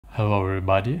Hello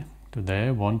everybody, today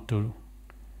I want to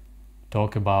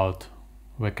talk about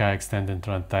VK extended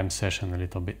runtime session a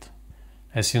little bit.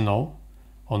 As you know,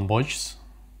 on Bots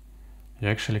you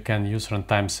actually can use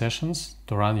runtime sessions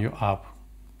to run your app.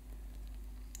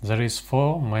 There is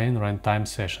 4 main runtime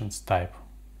sessions type.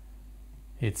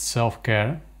 It's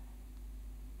self-care,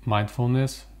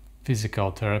 mindfulness, physical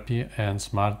therapy and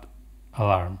smart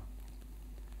alarm.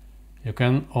 You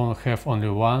can have only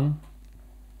one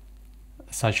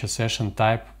such a session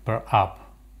type per app.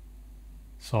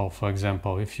 So for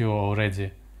example, if you're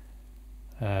already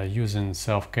using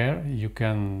self-care, you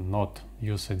cannot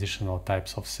use additional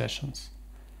types of sessions.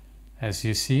 As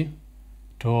you see,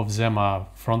 2 of them are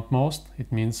frontmost.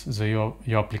 It means your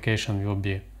application will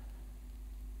be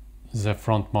the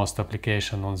frontmost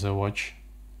application on the watch,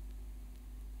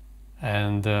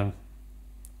 and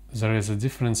there is a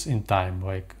difference in time.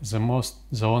 Like the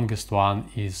longest one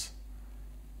is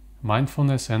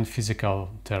mindfulness and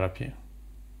physical therapy.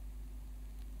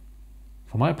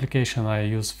 For my application I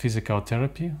use physical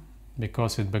therapy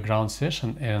because it's background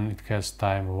session and it has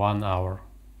time 1 hour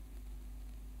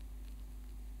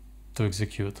to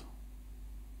execute.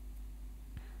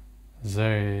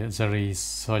 There is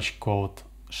such called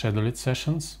scheduled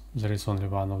sessions. There is only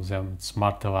one of them, it's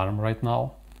smart alarm right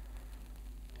now.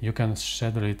 You can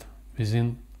schedule it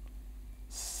within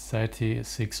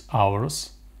 36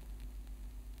 hours.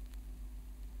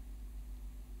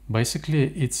 Basically,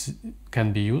 it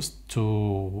can be used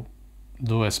to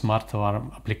do a smart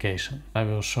alarm application. I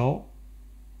will show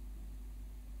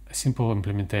a simple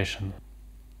implementation.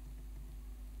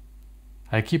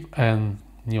 I keep a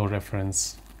new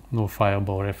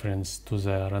fileable reference to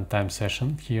the runtime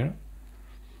session here.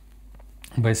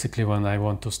 Basically, when I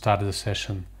want to start the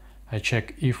session, I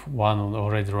check if one is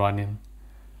already running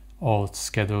or it's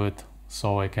scheduled,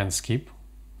 so I can skip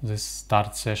this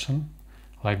start session,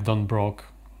 like don't block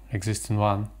existing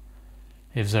one.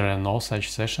 If there are no such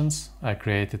sessions, I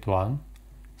created one,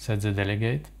 set the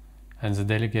delegate, and the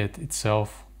delegate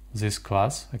itself this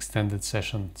class extended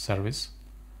session service,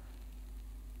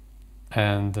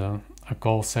 and I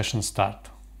call session start,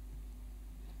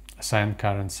 assign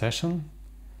current session,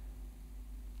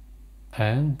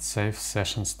 and save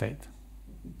session state.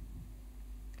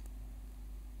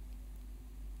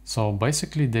 So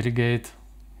basically delegate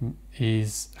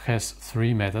has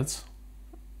 3 methods.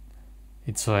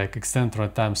 It's like extend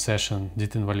runtime session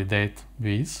did invalidate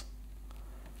with.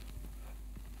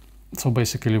 So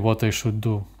basically what I should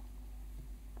do,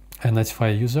 I notify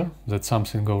user that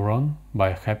something go wrong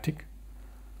by haptic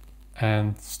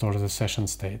and store the session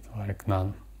state like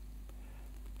none.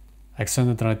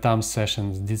 Extended runtime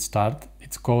sessions did start.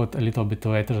 It's called a little bit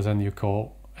later than you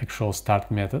call actual start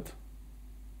method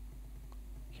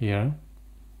here,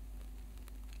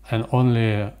 and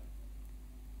only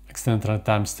extended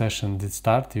runtime session did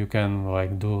start, you can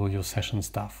like do your session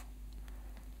stuff.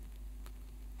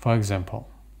 For example,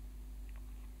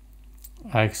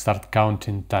 I start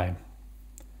counting time.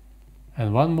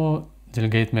 And one more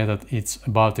delegate method, it's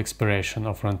about expiration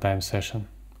of runtime session.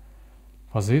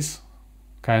 For this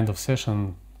kind of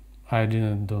session, I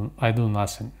do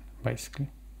nothing basically,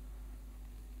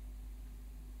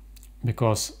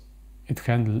 because it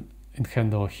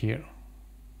handle here.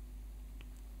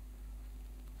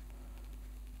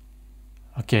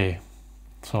 Okay,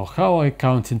 so how I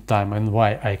count in time and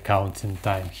why I count in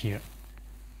time here.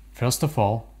 First of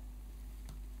all,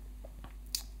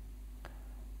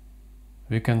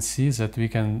 we can see that we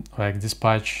can like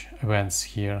dispatch events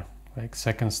here, like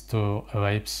seconds to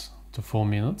elapse to 4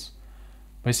 minutes.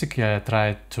 Basically, I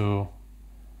try to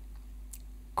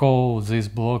call this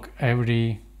block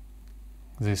every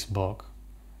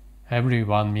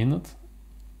 1 minute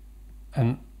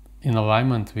and in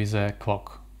alignment with the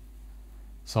clock.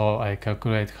 So I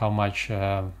calculate how much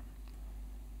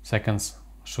seconds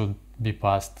should be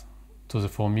passed to the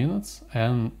 4 minutes,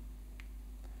 and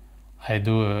I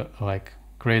do like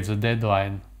create the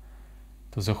deadline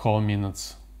to the whole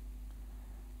minutes,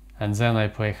 and then I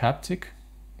play haptic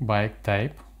by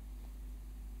type.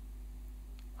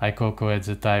 I calculate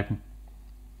the time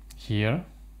here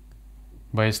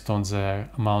based on the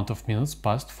amount of minutes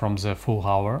passed from the full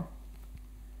hour.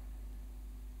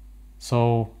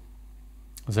 So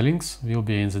the links will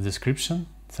be in the description.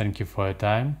 Thank you for your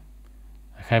time.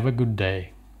 Have a good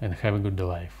day and have a good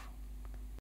life.